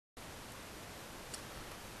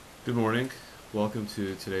Good morning. Welcome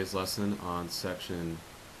to today's lesson on section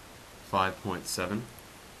 5.7.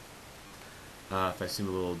 If I seem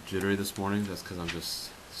a little jittery this morning, that's because I'm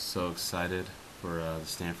just so excited for the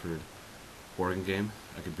Stanford-Oregon game.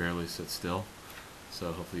 I could barely sit still,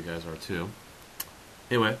 so hopefully you guys are too.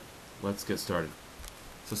 Anyway, let's get started.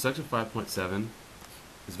 So section 5.7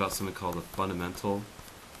 is about something called the fundamental...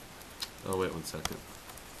 Oh, wait one second.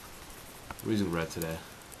 We're using red today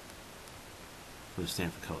for the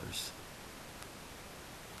Stanford colors.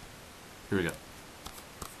 Here we go.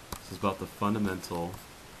 This is about the fundamental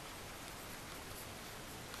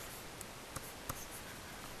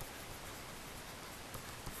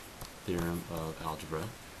theorem of algebra.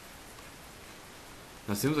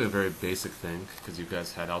 Now it seems like a very basic thing because you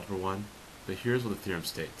guys had Algebra 1, but here's what the theorem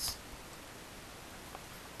states.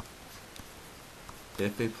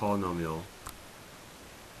 If a polynomial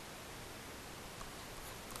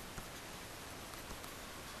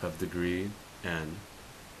of degree n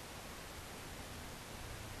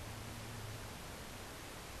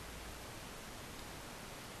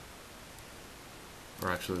or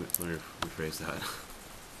actually, let me rephrase that.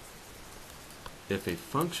 If a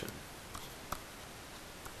function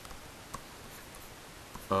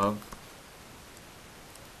of,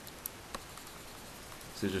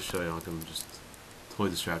 so just show you, like I'm just totally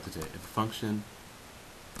distracted today. If a function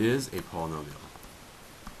is a polynomial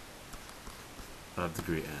of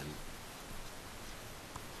degree n,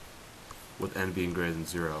 with n being greater than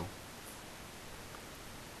 0,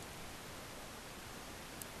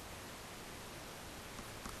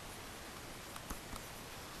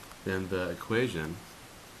 then the equation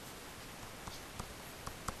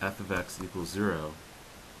f of x equals 0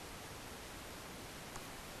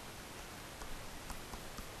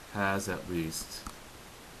 has at least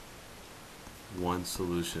one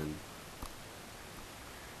solution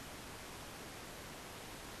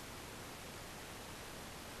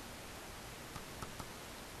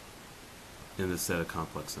in the set of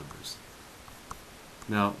complex numbers.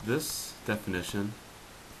 Now, this definition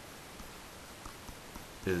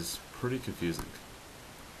is pretty confusing.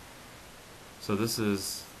 So this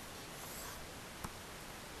is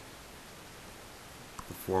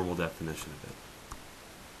the formal definition of it.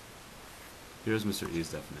 Here's Mr.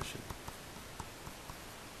 E's definition.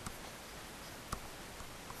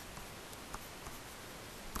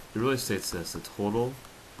 It really states this: the total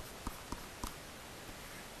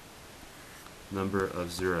number of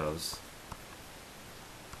zeros,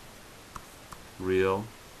 real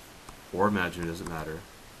or imaginary, doesn't matter,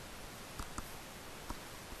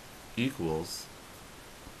 equals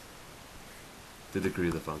the degree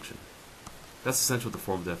of the function. That's essentially what the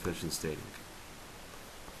formal definition is stating.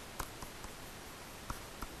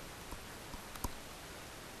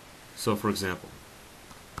 So for example,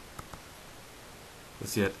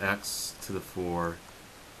 let's see, at x to the 4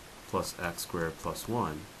 plus x squared plus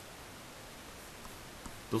 1,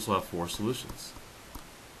 those will have 4 solutions,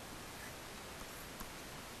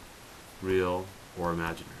 real or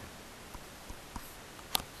imaginary.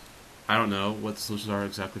 I don't know what the solutions are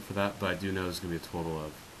exactly for that, but I do know there's going to be a total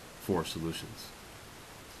of 4 solutions,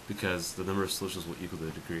 because the number of solutions will equal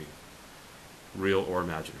the degree, real or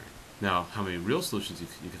imaginary. Now, how many real solutions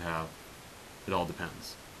you could have, it all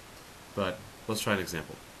depends. But let's try an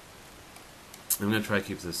example. I'm going to try to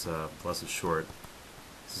keep this lesson short,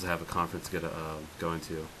 since I have a conference to get going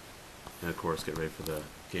to, and of course get ready for the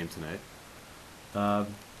game tonight.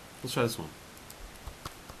 Let's try this one.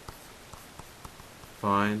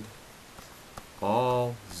 Find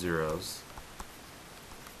all zeros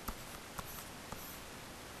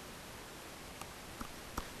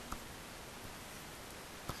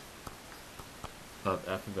of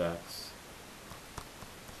f of x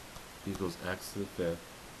equals x to the 5th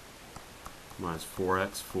minus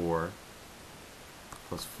 4x4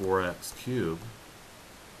 plus 4x cubed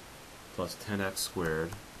plus 10x squared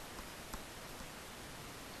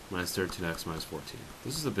minus 13x minus 14.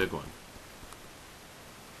 This is a big one,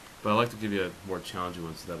 but I'd like to give you a more challenging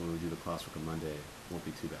one so that when we do the classwork on Monday, it won't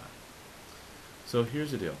be too bad. So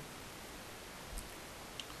here's the deal.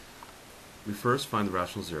 We first find the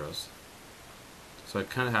rational zeros. So I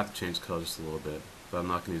kind of have to change color just a little bit, but I'm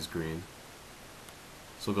not going to use green.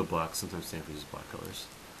 So we'll go black. Sometimes Stanford uses black colors.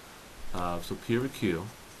 So P over Q.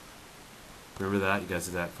 Remember that? You guys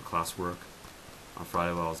did that for classwork on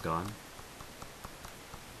Friday while I was gone.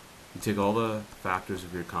 You take all the factors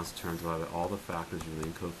of your constant term divided by all the factors of your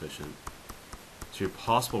leading coefficient. So your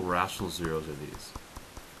possible rational zeros are these.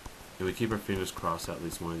 And we keep our fingers crossed that at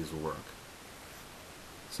least one of these will work.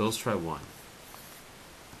 So let's try 1.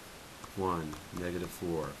 1, negative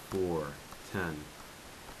 4, 4, 10,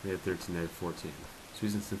 negative 13, negative 14. So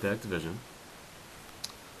using synthetic division,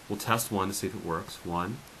 we'll test 1 to see if it works.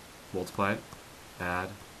 1, multiply it, add,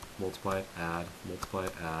 multiply it, add, multiply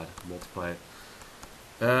it, add, multiply it,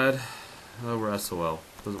 add. Oh, we're SOL.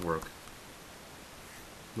 Doesn't work.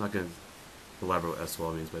 I'm not going to elaborate what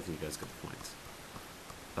SOL means, but I think you guys get the point.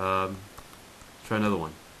 Try another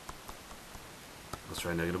one. Let's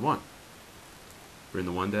try -1. Bring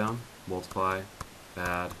the 1 down, multiply,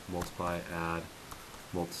 add, multiply, add,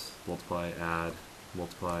 multiply, add,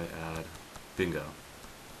 multiply, add, bingo.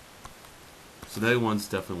 So -1's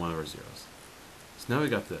definitely one of our zeros. So now we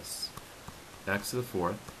got this. X to the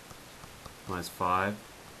 4th minus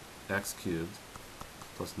 5x cubed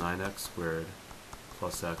plus 9x squared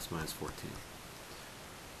plus x minus 14.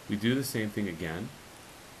 We do the same thing again.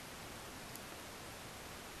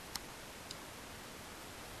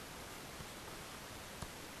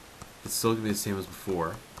 It's still going to be the same as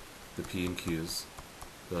before, the p and q's,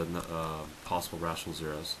 the possible rational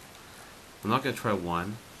zeros. I'm not going to try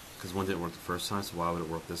 1, because 1 didn't work the first time, so why would it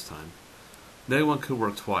work this time? -1 could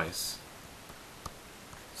work twice,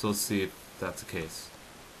 so let's see if that's the case.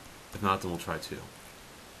 If not, then we'll try 2,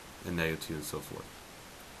 and -2, and so forth.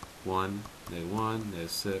 1, -1,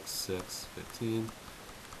 -6, 6, 15,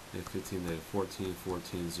 -15, -14,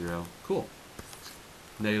 14, 0. Cool.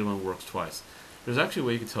 -1 works twice. There's actually a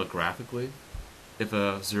way you can tell graphically if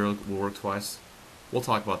a 0 will work twice. We'll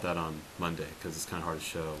talk about that on Monday, because it's kind of hard to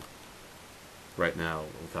show right now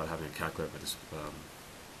without having a calculator at my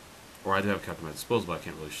or I do have a calculator at my disposal, but I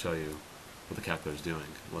can't really show you what the calculator is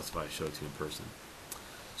doing unless if I show it to you in person.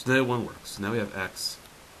 So -1 works. So now we have x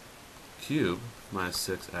cubed minus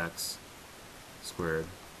 6x squared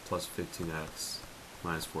plus 15x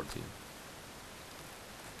minus 14.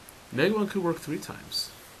 -1 could work 3 times.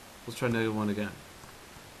 Let's try -1 again.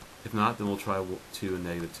 If not, then we'll try 2 and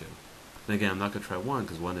 -2. And again, I'm not going to try 1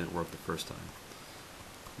 because 1 didn't work the first time.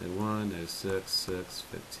 -1, -6, 6,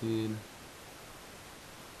 15.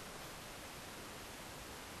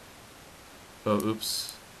 Oh,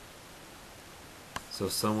 oops. So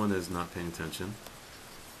someone is not paying attention.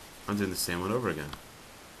 I'm doing the same one over again.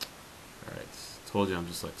 Alright, told you I'm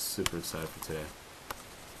just like super excited for today.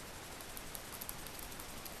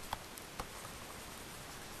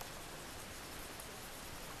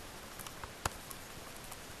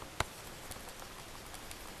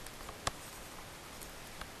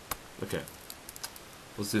 Okay,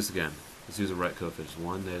 let's do this again. Let's use the right coefficients.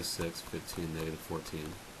 1, -6, 15,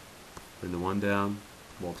 -14. Bring the 1 down,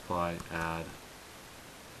 multiply, add,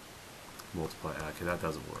 multiply, add. Okay, that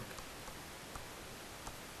doesn't work.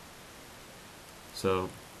 So,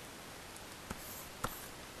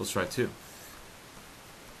 let's try 2.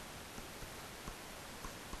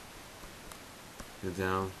 Go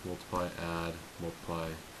down, multiply, add, multiply,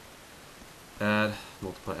 add,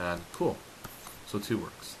 multiply, add. Cool. So 2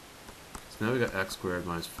 works. So now we got x squared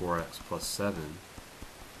minus 4x plus 7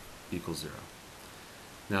 equals 0.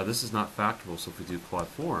 Now this is not factorable, so if we do quad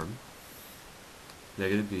form,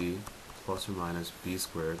 -b plus or minus b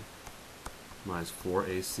squared minus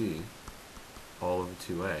 4ac all over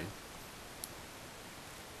 2a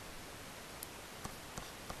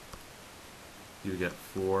you get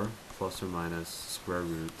 4 plus or minus square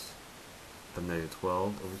root of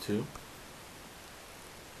 -12 over 2,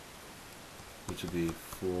 which would be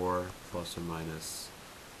 4 plus or minus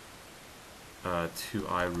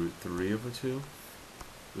 2i root 3 over 2,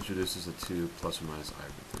 which reduces to 2 plus or minus I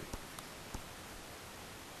root 3.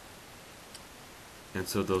 And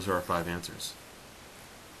so those are our 5 answers.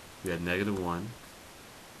 We had -1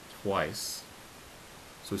 twice.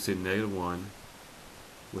 So we say -1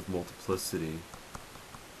 with multiplicity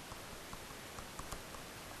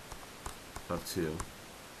of 2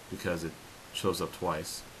 because it shows up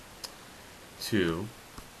twice. 2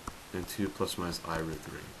 and 2 plus or minus I root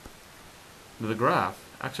 3. Now the graph,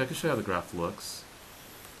 actually I can show you how the graph looks.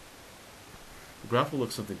 The graph will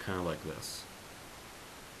look something kind of like this.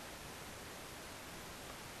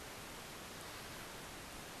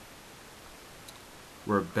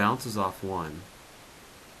 Where it bounces off 1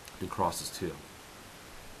 and crosses 2.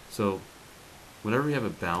 So whenever you have a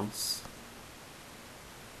bounce,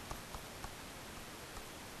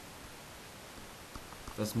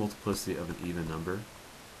 that's multiplicity of an even number.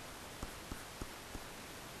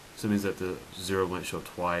 So it means that the 0 might show up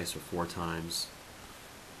twice or 4 times.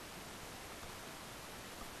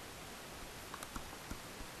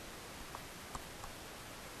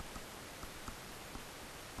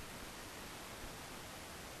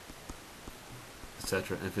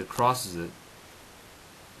 Etc. And if it crosses it,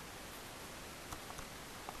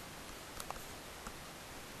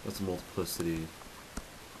 that's a multiplicity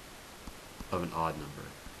of an odd number.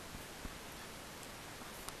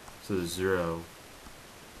 So the 0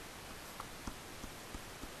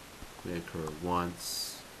 may occur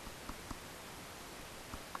once,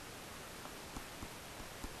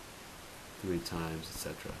 3 times,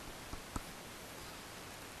 etc.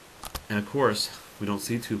 And of course, we don't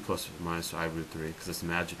see 2 plus or minus I root 3 because it's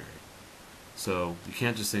imaginary. So you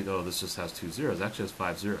can't just think, oh, this just has 2 zeros. It actually has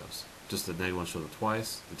 5 zeros. Just the negative 1 shows up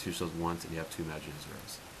twice, the 2 shows once, and you have 2 imaginary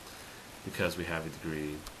zeros. Because we have a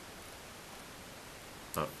degree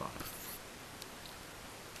of 5.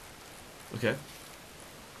 Okay.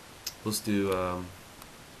 Let's do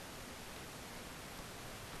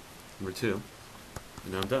number 2.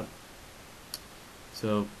 And now I'm done.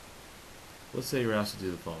 So let's say you're asked to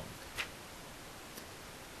do the following.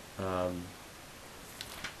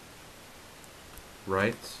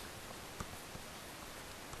 Write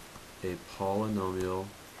a polynomial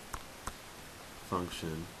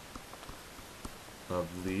function of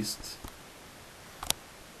least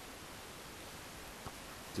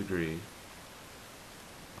degree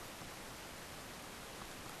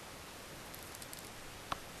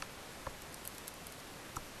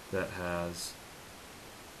that has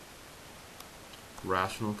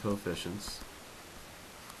rational coefficients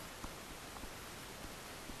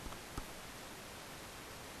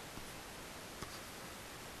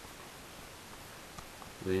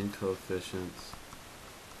leading coefficients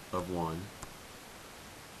of 1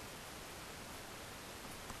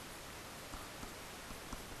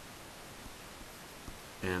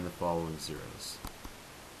 and the following zeros.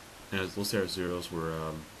 And we'll say our zeros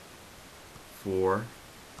were 4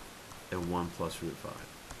 and 1 plus root 5.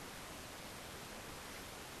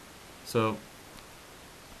 So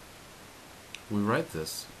when we write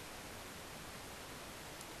this,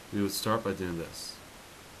 we would start by doing this.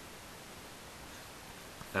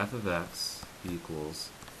 F of x equals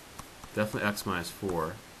definitely x minus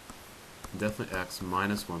 4, and definitely x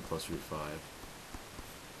minus 1 plus root 5.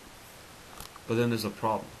 But then there's a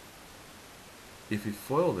problem. If you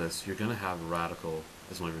FOIL this, you're going to have a radical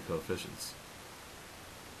as one of your coefficients.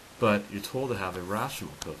 But you're told to have a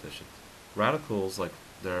rational coefficient. Radicals, like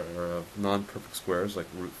there are non-perfect squares, like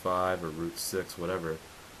root 5 or root 6, whatever,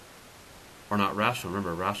 are not rational.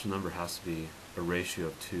 Remember, a rational number has to be a ratio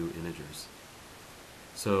of 2 integers.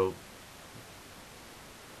 So,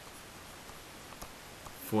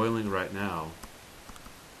 FOILing right now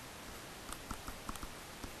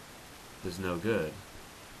is no good,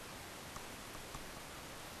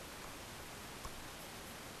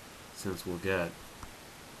 since we'll get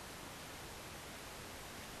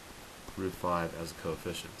root 5 as a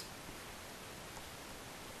coefficient.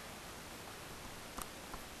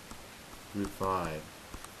 Root 5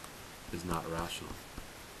 is not rational.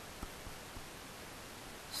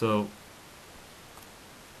 So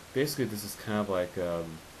basically this is kind of like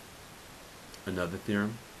another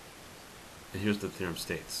theorem, and here's the theorem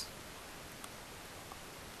states.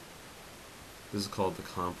 This is called the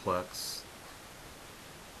complex,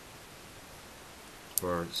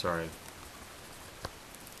 or sorry,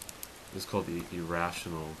 this is called the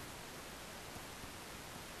irrational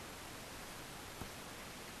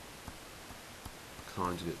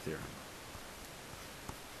conjugate theorem.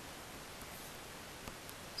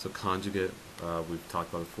 So conjugate, we've talked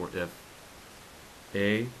about before. If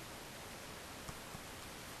a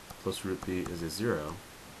plus root b is a 0,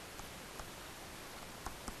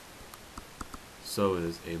 so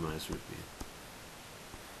is a minus root b.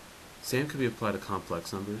 Same could be applied to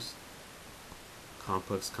complex numbers.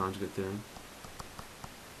 Complex conjugate theorem.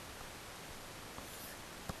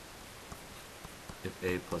 If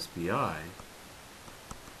a plus bi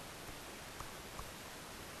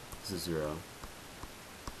is a 0,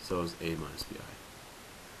 so is a minus bi.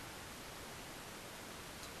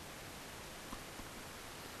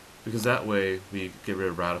 Because that way we get rid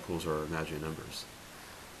of radicals or imaginary numbers.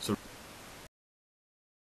 So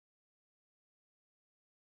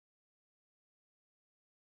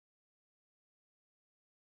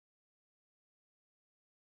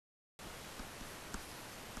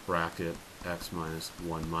bracket x minus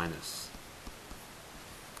 1 minus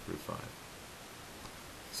root 5.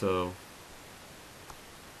 So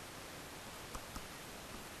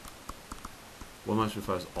 1 minus root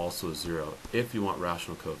 5 is also a 0 if you want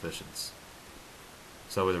rational coefficients.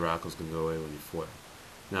 So that way the radicals can go away when you FOIL.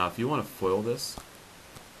 Now if you want to FOIL this,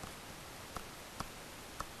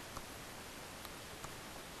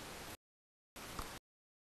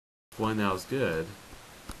 FOIL now is good,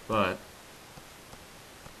 but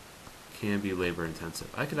can be labor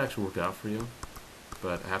intensive. I could actually work it out for you,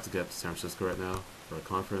 but I have to get to San Francisco right now for a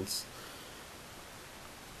conference.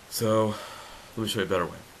 So let me show you a better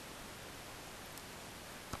way.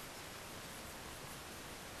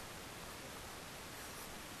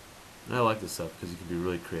 And I like this stuff because you can be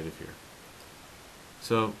really creative here.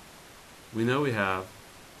 So we know we have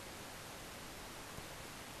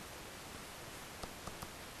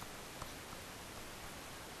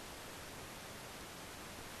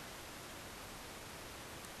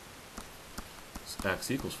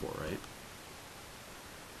x equals 4, right?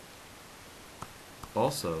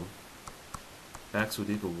 Also, x would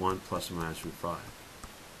equal 1 plus or minus root 5.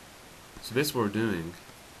 So basically what we're doing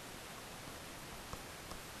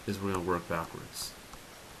is we're going to work backwards.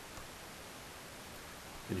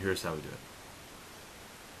 And here's how we do it.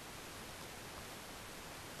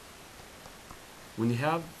 When you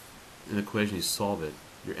have an equation, you solve it,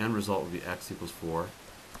 your end result will be x equals 4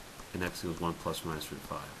 and x equals 1 plus or minus root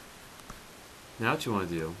 5. Now what you want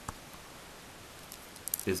to do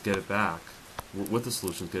is get it back, with the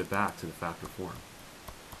solutions, get it back to the factor form.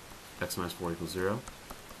 X minus 4 equals 0,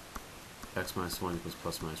 x minus 1 equals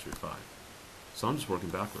plus or minus root 5. So I'm just working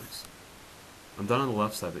backwards. I'm done on the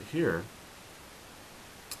left side, but here,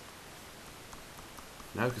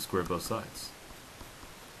 now we can square both sides.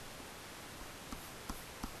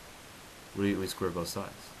 What do you get when we square both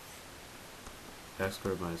sides? X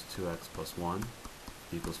squared minus 2x plus 1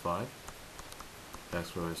 equals 5. X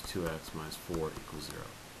squared minus 2x minus 4 equals 0.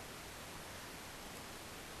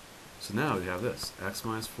 So now we have this. X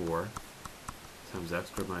minus 4 times x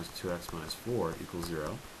squared minus 2x minus 4 equals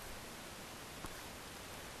 0.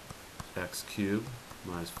 X cubed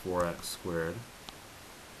minus 4x squared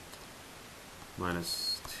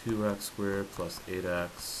minus 2x squared plus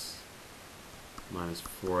 8x minus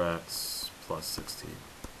 4x plus 16.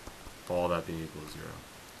 All that being equal to 0.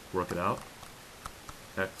 Work it out.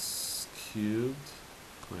 X cubed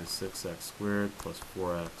minus 6x squared plus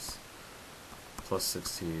 4x plus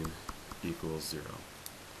 16 equals 0.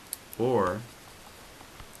 Or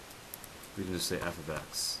we can just say f of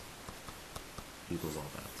x equals all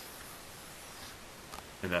that.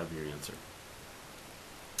 And that would be your answer.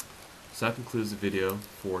 So that concludes the video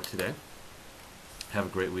for today. Have a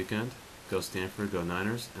great weekend. Go Stanford, go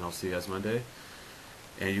Niners, and I'll see you guys Monday.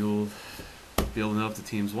 And you'll be able to know if the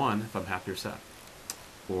team's won, if I'm happy or sad.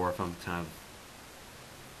 Or if I'm kind of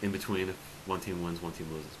in between, if one team wins, one team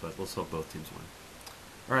loses. But let's hope both teams win.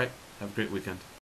 Alright, have a great weekend.